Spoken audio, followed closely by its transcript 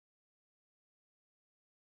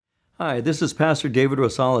Hi, this is Pastor David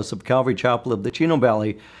Rosales of Calvary Chapel of the Chino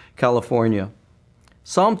Valley, California.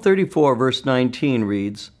 Psalm 34, verse 19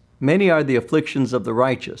 reads, "Many are the afflictions of the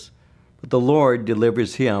righteous, but the Lord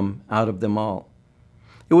delivers him out of them all."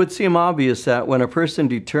 It would seem obvious that when a person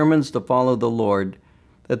determines to follow the Lord,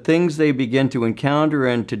 the things they begin to encounter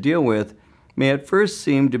and to deal with may at first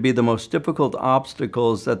seem to be the most difficult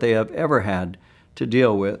obstacles that they have ever had to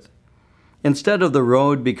deal with. Instead of the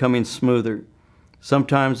road becoming smoother,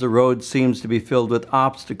 sometimes the road seems to be filled with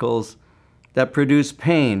obstacles that produce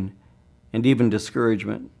pain and even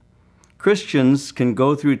discouragement. Christians can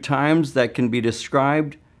go through times that can be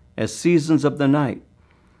described as seasons of the night.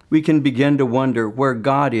 We can begin to wonder where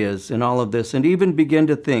God is in all of this and even begin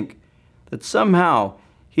to think that somehow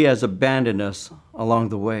He has abandoned us along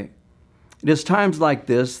the way. It is times like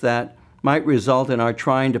this that might result in our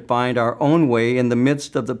trying to find our own way in the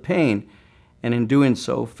midst of the pain, and in doing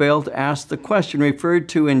so, fail to ask the question referred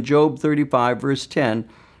to in Job 35, verse 10,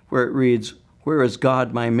 where it reads, "Where is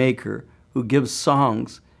God my Maker, who gives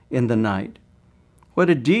songs in the night?"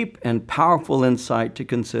 What a deep and powerful insight to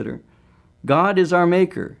consider. God is our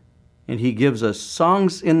Maker, and He gives us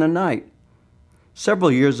songs in the night.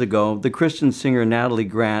 Several years ago, the Christian singer Natalie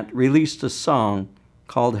Grant released a song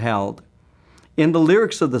called Held. In the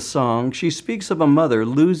lyrics of the song, she speaks of a mother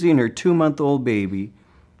losing her 2-month-old baby,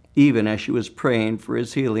 even as she was praying for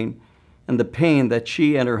his healing, and the pain that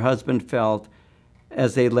she and her husband felt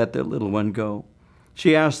as they let their little one go.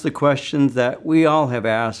 She asked the questions that we all have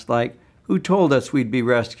asked, like, who told us we'd be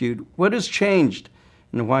rescued? What has changed?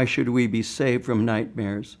 And why should we be saved from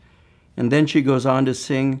nightmares? And then she goes on to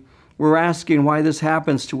sing, we're asking why this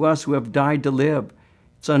happens to us who have died to live.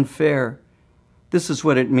 It's unfair. This is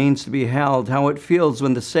what it means to be held, how it feels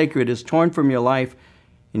when the sacred is torn from your life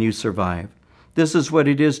and you survive. This is what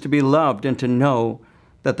it is to be loved and to know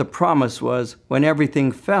that the promise was when everything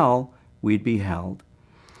fell, we'd be held.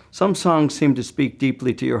 Some songs seem to speak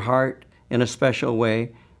deeply to your heart in a special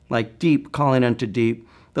way, like deep calling unto deep.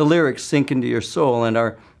 The lyrics sink into your soul and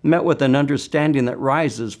are met with an understanding that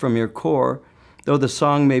rises from your core. Though the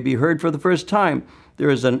song may be heard for the first time, there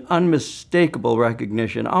is an unmistakable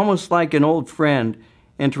recognition, almost like an old friend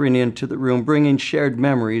entering into the room, bringing shared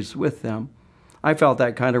memories with them. I felt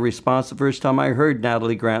that kind of response the first time I heard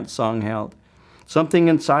Natalie Grant's song Held. Something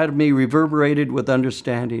inside of me reverberated with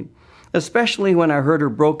understanding, especially when I heard her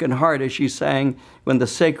broken heart as she sang, when the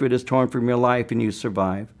sacred is torn from your life and you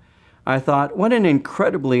survive. I thought, what an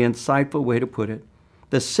incredibly insightful way to put it.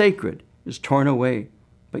 The sacred is torn away,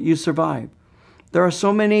 but you survive. There are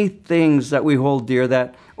so many things that we hold dear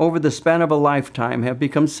that over the span of a lifetime have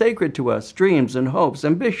become sacred to us, dreams and hopes,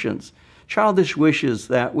 ambitions, childish wishes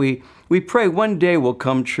that we pray one day will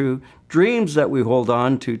come true, dreams that we hold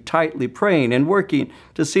on to tightly, praying and working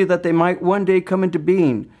to see that they might one day come into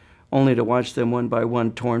being, only to watch them one by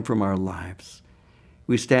one torn from our lives.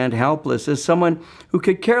 We stand helpless as someone who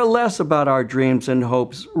could care less about our dreams and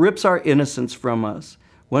hopes rips our innocence from us.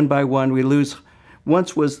 One by one, we lose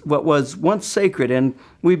what was once sacred, and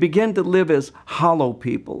we begin to live as hollow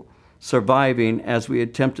people, surviving as we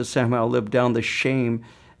attempt to somehow live down the shame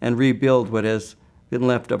and rebuild what has been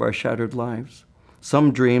left of our shattered lives.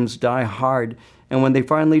 Some dreams die hard, and when they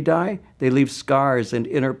finally die, they leave scars and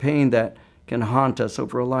inner pain that can haunt us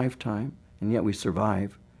over a lifetime, and yet we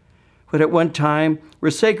survive. But at one time, where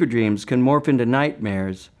sacred dreams can morph into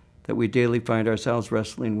nightmares that we daily find ourselves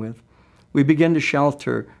wrestling with, we begin to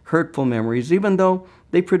shelter hurtful memories, even though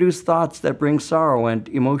they produce thoughts that bring sorrow and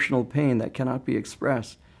emotional pain that cannot be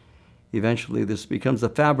expressed. Eventually, this becomes the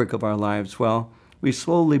fabric of our lives, while we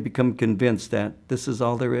slowly become convinced that this is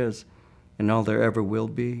all there is and all there ever will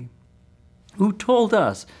be. Who told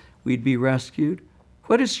us we'd be rescued?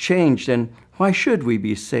 What has changed, and why should we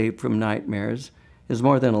be saved from nightmares? Is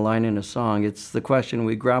more than a line in a song. It's the question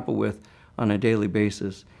we grapple with on a daily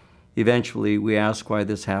basis. Eventually, we ask why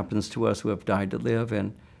this happens to us who have died to live,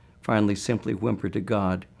 and finally simply whimper to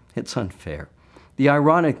God, it's unfair. The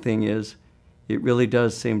ironic thing is, it really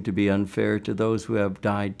does seem to be unfair to those who have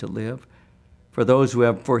died to live. For those who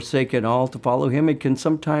have forsaken all to follow Him, it can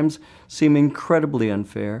sometimes seem incredibly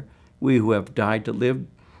unfair. We who have died to live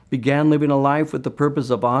began living a life with the purpose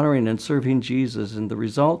of honoring and serving Jesus, and the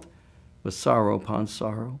result was sorrow upon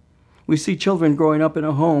sorrow. We see children growing up in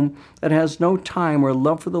a home that has no time or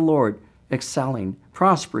love for the Lord, excelling,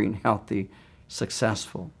 prospering, healthy,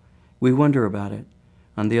 successful. We wonder about it.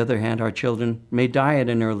 On the other hand, our children may die at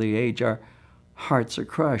an early age. Our hearts are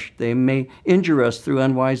crushed. They may injure us through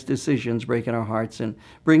unwise decisions, breaking our hearts and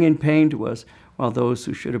bringing pain to us, while those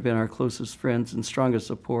who should have been our closest friends and strongest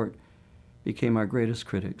support became our greatest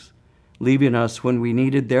critics, leaving us when we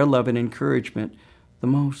needed their love and encouragement the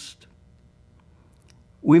most.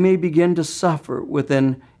 We may begin to suffer with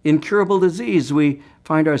an incurable disease. We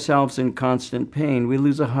find ourselves in constant pain. We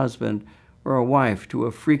lose a husband or a wife to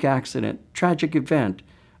a freak accident, tragic event,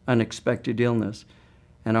 unexpected illness,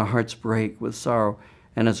 and our hearts break with sorrow.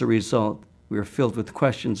 And as a result, we are filled with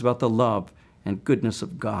questions about the love and goodness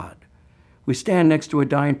of God. We stand next to a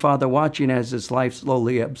dying father, watching as his life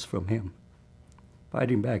slowly ebbs from him,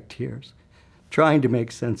 fighting back tears, trying to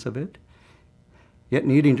make sense of it, yet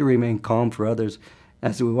needing to remain calm for others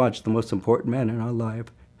as we watch the most important man in our life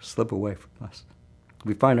slip away from us.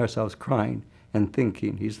 We find ourselves crying and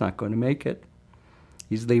thinking he's not going to make it.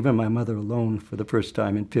 He's leaving my mother alone for the first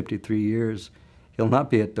time in 53 years. He'll not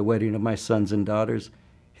be at the wedding of my sons and daughters.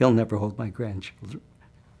 He'll never hold my grandchildren.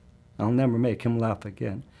 I'll never make him laugh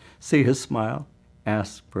again. See his smile,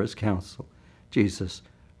 ask for his counsel. Jesus,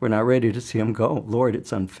 we're not ready to see him go. Lord,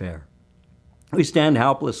 it's unfair. We stand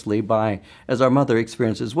helplessly by as our mother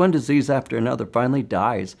experiences one disease after another, finally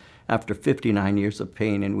dies after 59 years of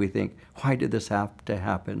pain, and we think, why did this have to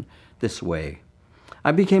happen this way?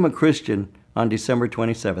 I became a Christian on December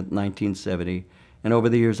 27, 1970, and over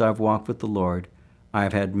the years I've walked with the Lord. I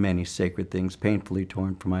have had many sacred things painfully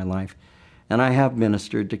torn from my life, and I have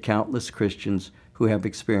ministered to countless Christians who have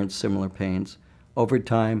experienced similar pains. Over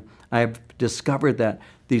time, I have discovered that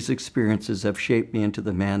these experiences have shaped me into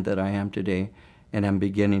the man that I am today, and I'm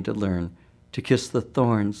beginning to learn to kiss the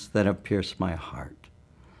thorns that have pierced my heart.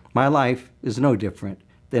 My life is no different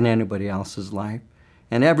than anybody else's life,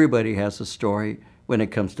 and everybody has a story when it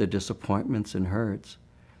comes to disappointments and hurts.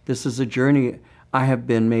 This is a journey I have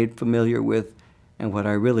been made familiar with, and what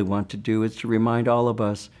I really want to do is to remind all of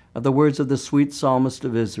us of the words of the sweet psalmist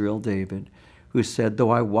of Israel, David, who said,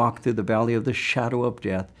 though I walk through the valley of the shadow of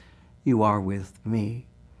death, you are with me.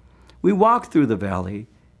 We walk through the valley,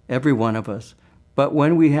 every one of us, but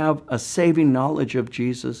when we have a saving knowledge of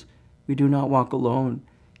Jesus, we do not walk alone.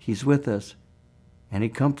 He's with us, and he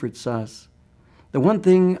comforts us. The one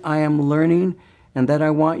thing I am learning and that I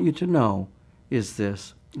want you to know is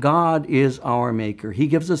this: God is our maker. He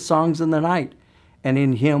gives us songs in the night, and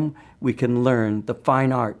in him we can learn the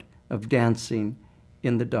fine art of dancing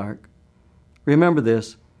in the dark. Remember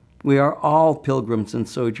this: we are all pilgrims and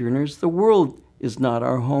sojourners. The world is not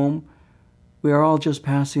our home. We are all just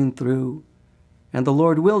passing through, and the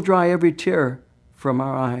Lord will dry every tear from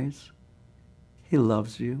our eyes. He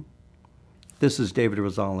loves you. This is David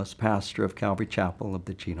Rosales, pastor of Calvary Chapel of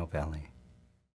the Chino Valley.